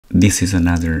this is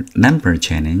another number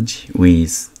challenge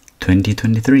with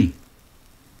 2023.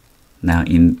 Now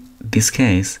in this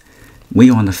case,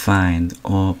 we want to find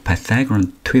all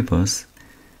Pythagorean triples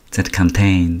that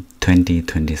contain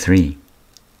 2023,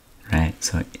 right?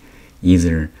 So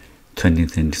either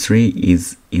 2023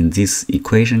 is in this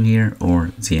equation here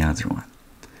or the other one.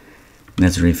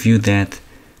 Let's review that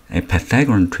a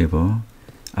Pythagorean triple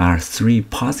are three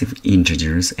positive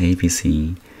integers a, b,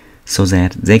 c, so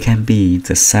that they can be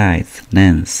the side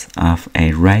lengths of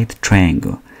a right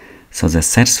triangle, so that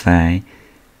satisfy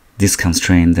this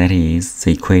constraint, that is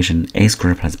the equation a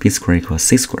squared plus b squared equals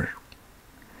c squared.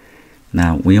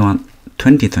 Now we want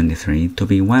 2023 to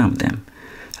be one of them.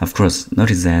 Of course,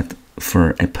 notice that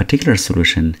for a particular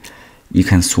solution, you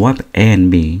can swap a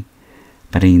and b,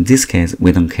 but in this case,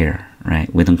 we don't care,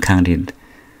 right? We don't count it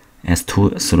as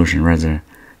two solutions, rather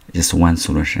just one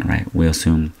solution, right? We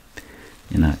assume,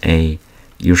 a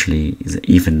usually is an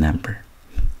even number,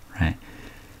 right?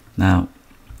 Now,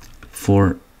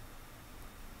 for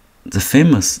the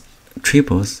famous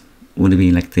triples would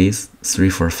be like this: 3,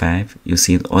 4, 5. You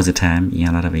see it all the time in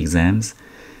a lot of exams,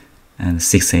 and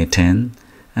 6, 8, 10,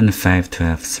 and 5,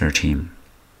 12, 13.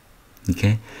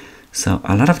 Okay, so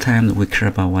a lot of times we care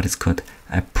about what is called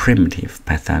a primitive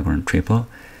Pythagorean triple.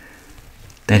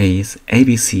 That is, a,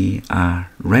 b, c are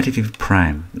relative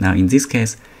prime. Now in this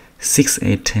case, 6,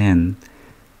 8, 10,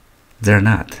 they're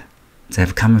not. They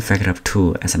have a common factor of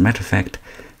 2. As a matter of fact,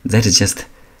 that is just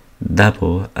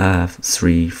double of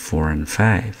 3, 4, and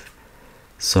 5.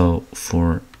 So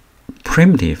for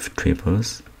primitive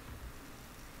triples,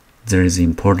 there is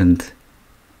important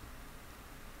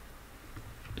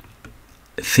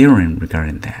theorem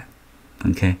regarding that.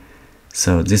 Okay,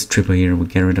 so this triple here, we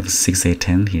get rid of 6, 8,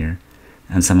 10 here,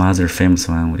 and some other famous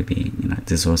one would be,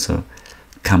 this is also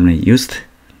commonly used.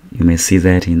 You may see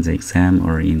that in the exam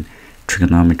or in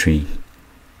trigonometry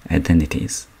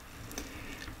identities.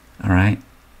 All right,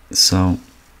 so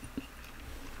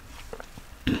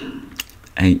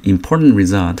an important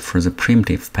result for the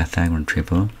primitive Pythagorean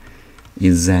triple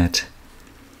is that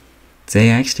they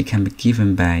actually can be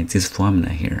given by this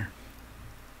formula here,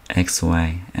 x,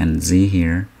 y, and z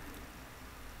here,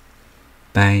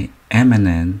 by m and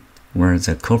n, where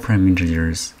the coprime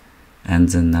integers and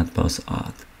then not both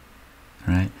odd.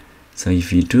 Right? So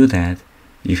if you do that,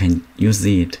 you can use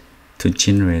it to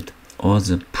generate all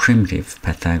the primitive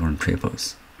Pythagorean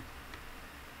triples.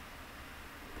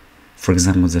 For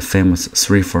example, the famous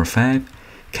 3, 4, 5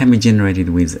 can be generated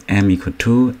with m equal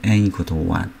to n equal to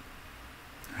 1.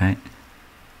 Right?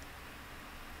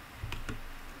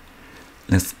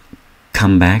 Let's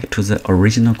come back to the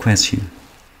original question.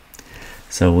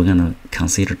 So we're going to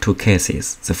consider two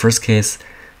cases. The first case,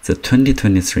 the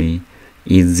 2023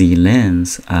 is the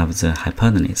length of the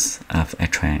hypotenuse of a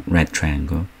right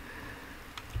triangle.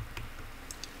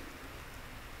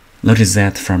 Notice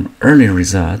that from earlier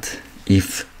result,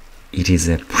 if it is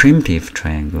a primitive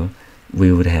triangle,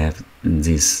 we would have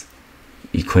this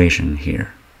equation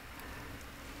here.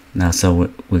 Now,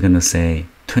 so we're going to say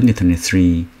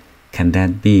 2023, can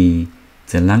that be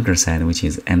the longer side, which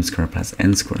is m squared plus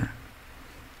n squared?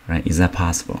 Right? Is that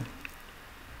possible?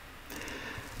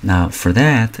 Now, for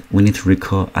that, we need to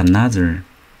recall another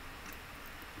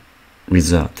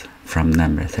result from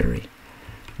number theory.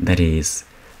 That is,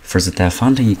 for the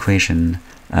Diophantine equation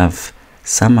of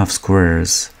sum of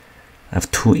squares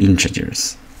of two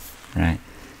integers, right?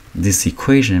 This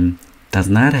equation does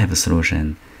not have a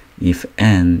solution if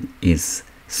n is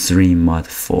 3 mod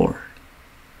 4.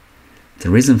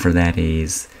 The reason for that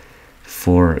is,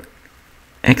 for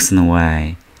x and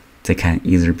y, they can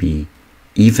either be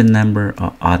even number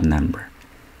or odd number.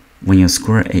 When you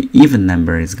square an even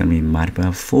number, it's going to be multiple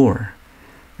of 4.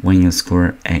 When you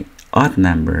square an odd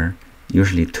number,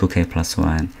 usually 2k plus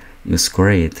 1, you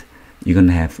square it, you're going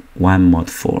to have 1 mod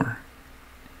 4.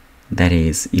 That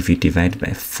is, if you divide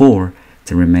by 4,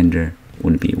 the remainder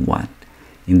would be 1.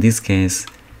 In this case,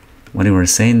 what we were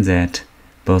saying that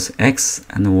both x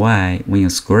and y, when you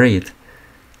square it,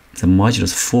 the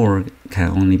modulus 4 can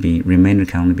only be, remainder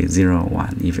can only be 0 or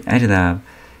 1. If you add it up,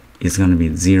 it's going to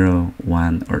be 0,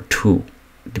 1, or 2,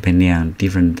 depending on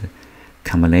different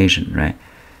combination, right?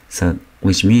 So,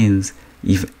 which means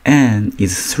if n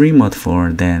is 3 mod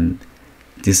 4, then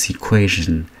this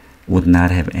equation would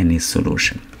not have any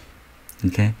solution.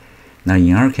 Okay? Now,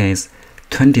 in our case,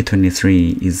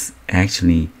 2023 is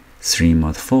actually 3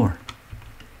 mod 4.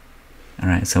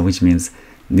 Alright, so which means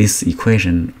this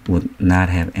equation would not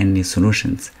have any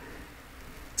solutions.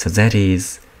 So that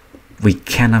is, we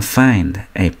cannot find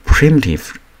a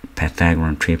primitive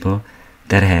Pythagorean triple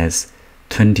that has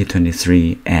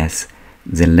 2023 as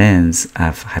the length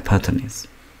of hypotenuse.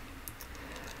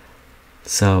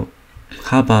 So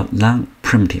how about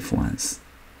non-primitive ones?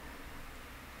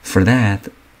 For that,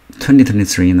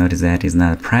 2023, notice that is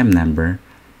not a prime number,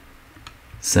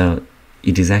 so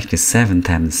it is actually 7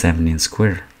 times 17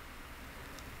 squared.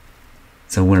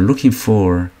 So we're looking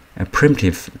for a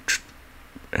primitive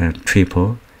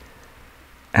triple,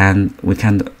 and we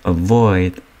can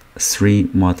avoid 3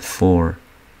 mod 4,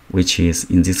 which is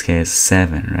in this case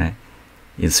 7, right?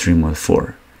 It's 3 mod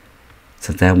 4.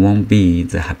 So that won't be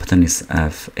the hypotenuse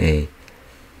of a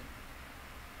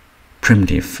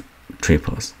primitive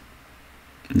triples.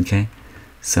 Okay,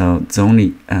 so the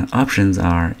only options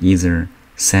are either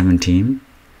 17,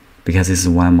 because this is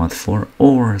 1 mod 4,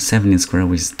 or 17 squared,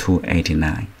 which is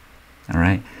 289.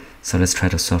 Alright, so let's try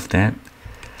to solve that.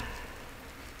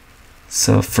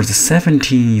 So for the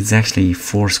 17 is actually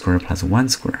 4 squared plus 1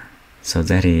 squared. So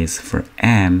that is, for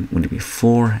m would be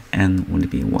 4, n would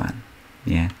be 1.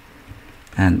 Yeah,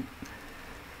 and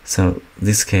so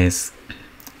this case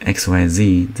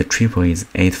XYZ, the triple is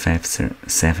 8, 5,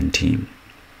 17.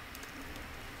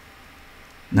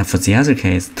 Now for the other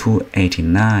case,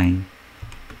 289,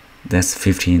 that's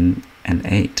 15 and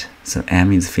 8. So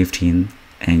m is 15,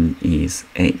 n is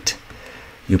 8.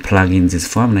 You plug in this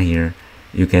formula here,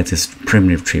 you get this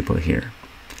primitive triple here.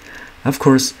 Of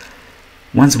course,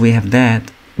 once we have that,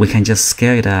 we can just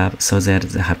scale it up so that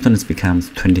the hypotenuse becomes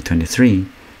 2023.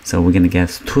 So we're going to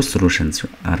get 2 solutions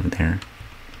out of there.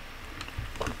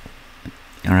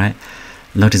 Alright,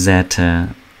 notice that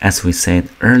as we said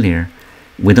earlier,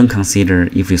 we don't consider,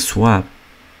 if we swap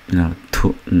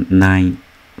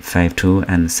 952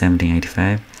 and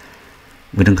 1785,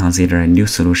 we don't consider a new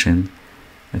solution.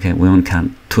 Okay, we only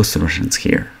count 2 solutions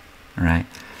here. Alright,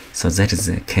 so that is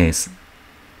the case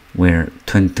where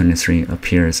 2023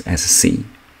 appears as C.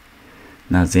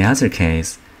 Now the other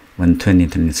case, when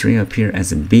 2023 appears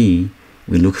as B,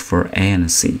 we look for A and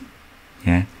C.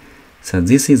 Yeah, so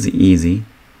this is easy.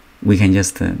 We can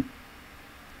just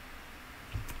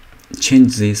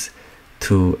change this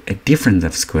to a difference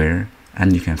of square,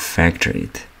 and you can factor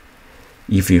it.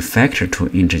 If you factor 2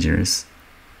 integers,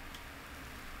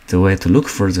 the way to look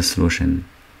for the solution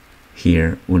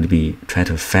here would be try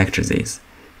to factor this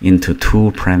into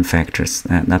 2 prime factors,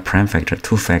 not prime factor,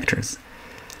 2 factors.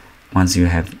 Once you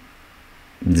have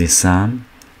the sum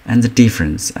and the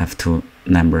difference of 2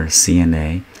 numbers C and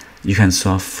A, you can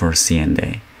solve for C and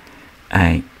A.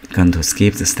 I'm going to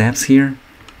skip the steps here,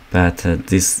 but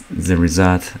this is the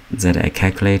result that I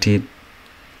calculated,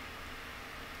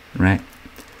 right?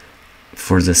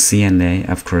 For the C and A,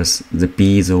 of course, the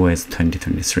B is always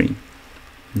 2023.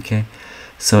 Okay,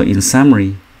 so in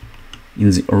summary, in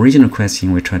the original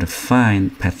question, we try to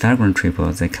find Pythagorean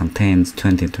triple that contains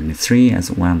 2023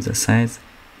 as one of the sides,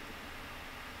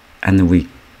 and we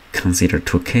consider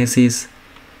 2 cases,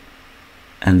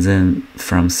 and then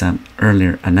from some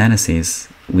earlier analysis,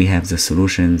 we have the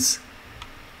solutions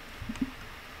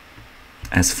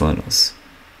as follows.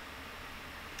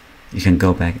 You can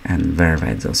go back and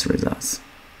verify those results.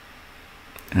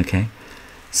 Okay,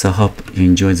 so hope you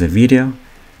enjoyed the video.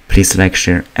 Please like,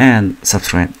 share, and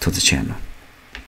subscribe to the channel.